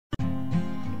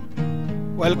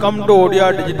Welcome to Odia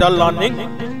digital learning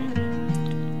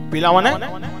पिला माने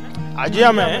आज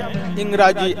आमे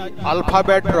इंग्राजी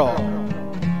अल्फाबेट रो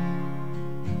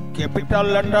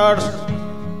कैपिटल लेटर्स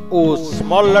और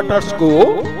स्मॉल लेटर्स को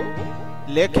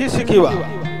लेखि शिखिबा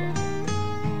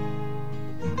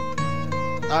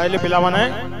ताइले पिला माने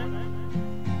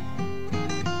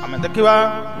आमे देखिबा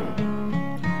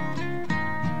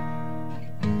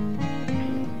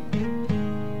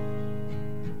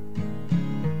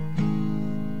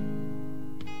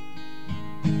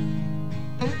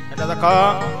देखा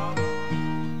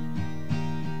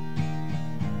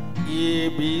A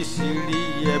B C D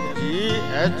E F G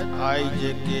H I J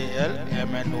K L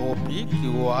M N O P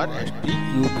Q R S T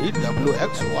U V W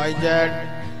X Y Z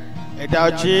एटा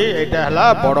अछि एटा हला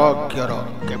बड़ अक्षर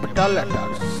कैपिटल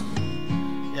लेटर्स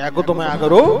याको तुमे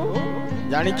आगरो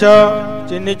जानिछ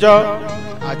चिन्हिछ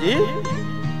आजि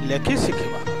लेखि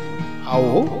शिखिबा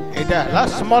आउ एटा हला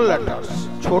स्मॉल लेटर्स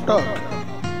छोट अक्षर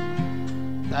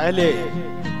ताइले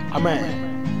आमे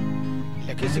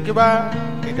लेखि शिखिबा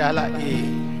एटा हला ए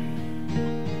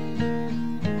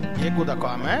को देखो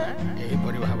आमे एही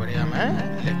परि भाबरे आमे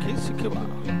लेखि शिखिबा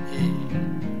ए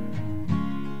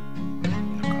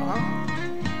देखो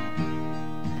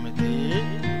एमिति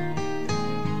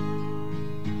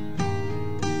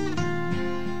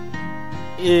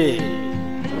ए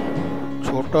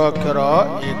छोट अक्षर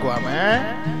ए को आमे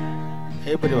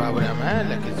एही परि भाबरे आमे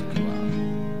लेखि शिखिबा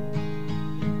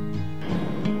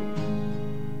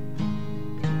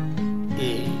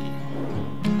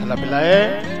पिलाए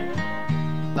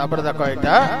तापर देखो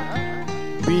एटा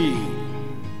बी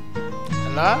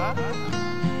हला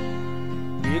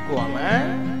बी को हमें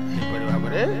एही परि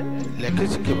भाबरे लेखि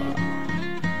शिखिबा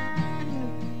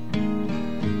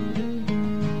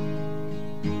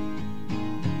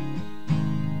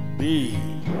बी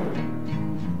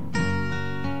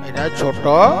एटा छोट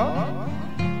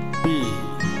बी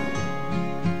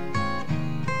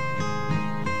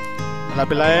हला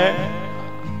पिलाए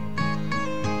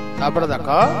तापर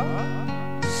देखो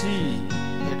सी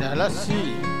एटा हला सी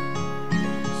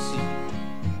सी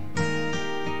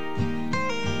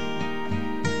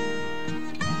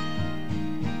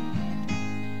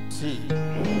सी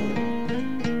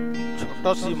छोट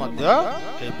सी मध्य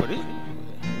एपरि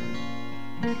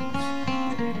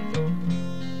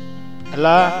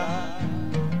हला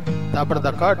तापर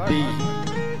देखो डी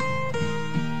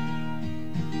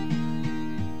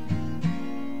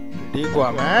डी को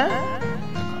हमें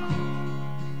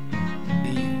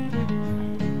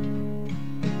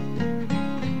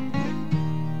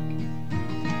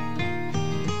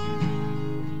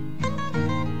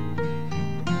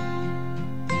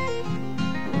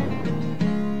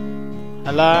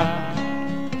हला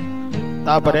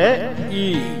तापरे ई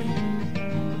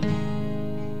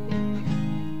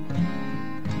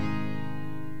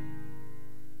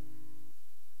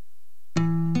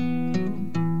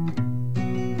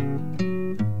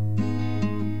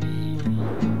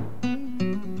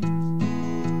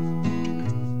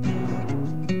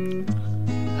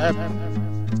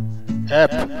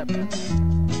एफ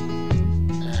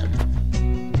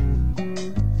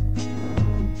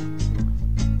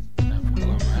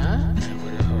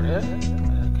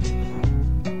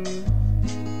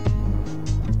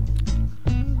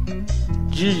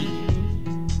G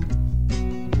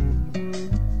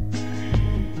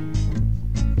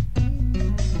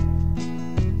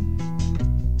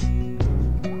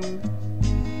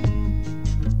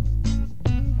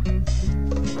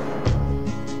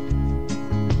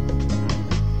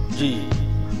G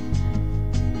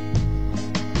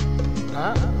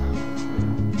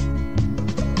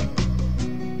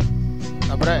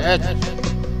तापर H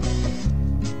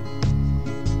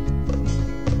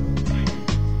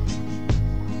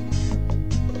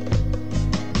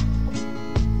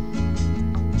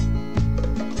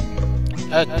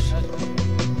H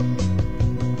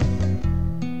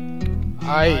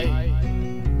I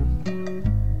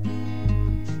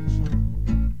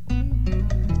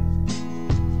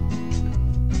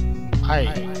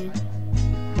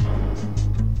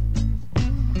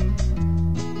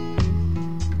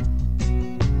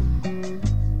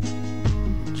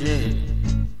J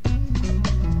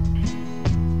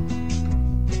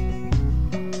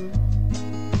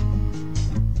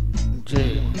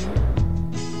J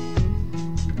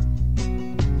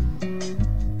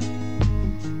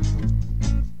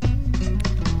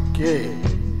K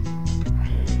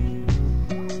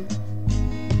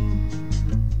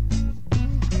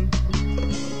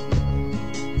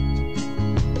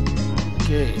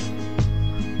K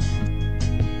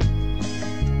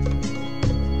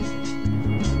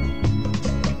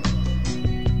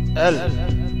L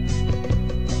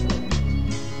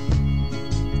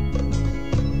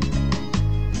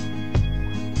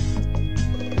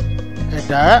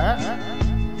Etah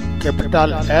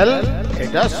capital L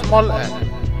Etah small L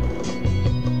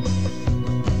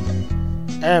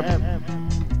M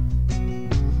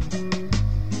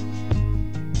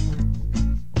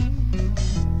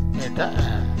Etah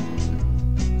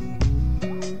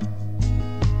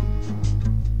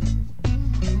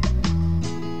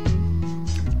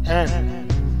N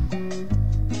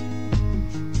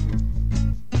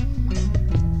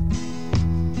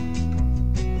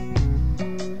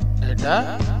Etah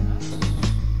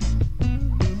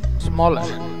small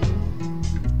N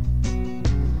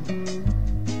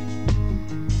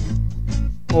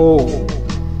O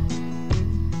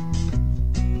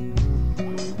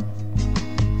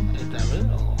eta be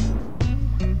O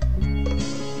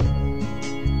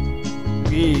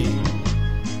P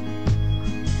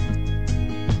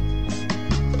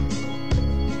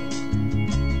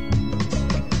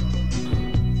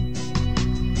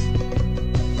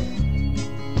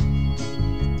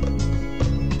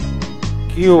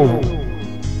Q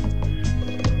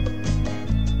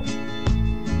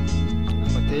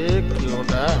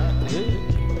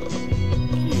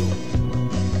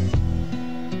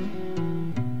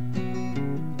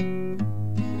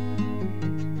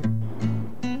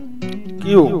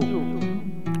Q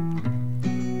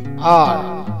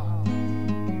R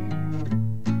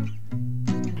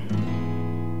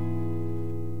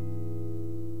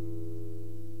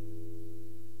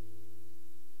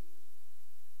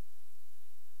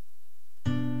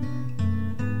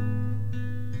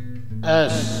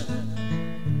S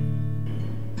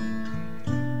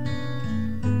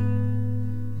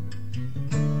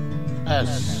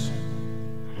S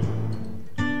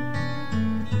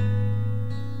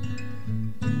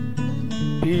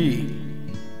P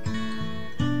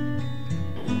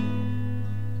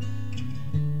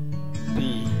P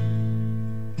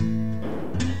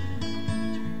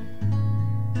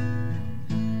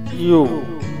U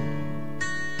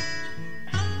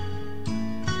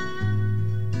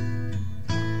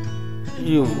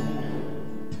U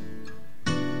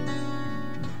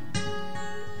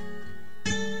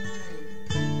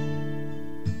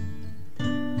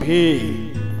P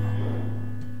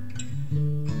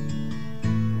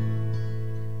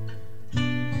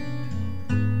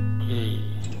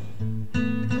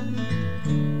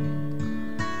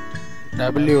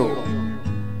W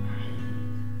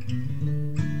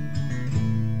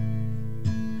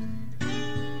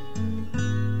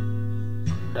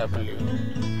W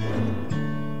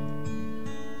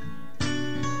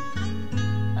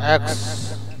X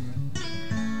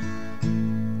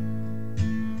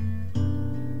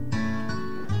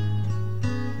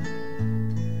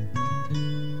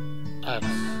X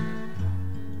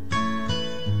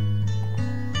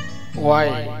Y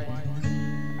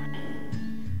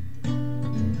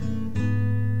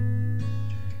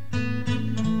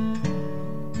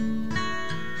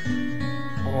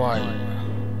Y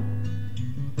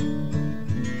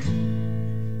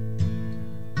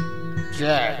Z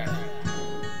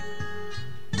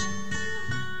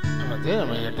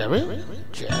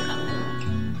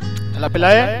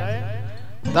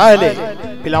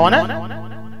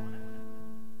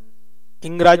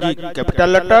इंग्राजी capital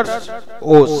letters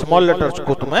और small letters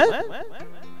को तुम्हें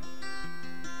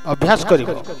अभ्यास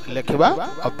करिवो लेखिबा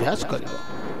अभ्यास करिवो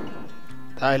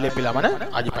ताले पिला माने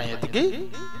आज पई एतिकी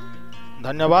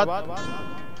धन्यवाद।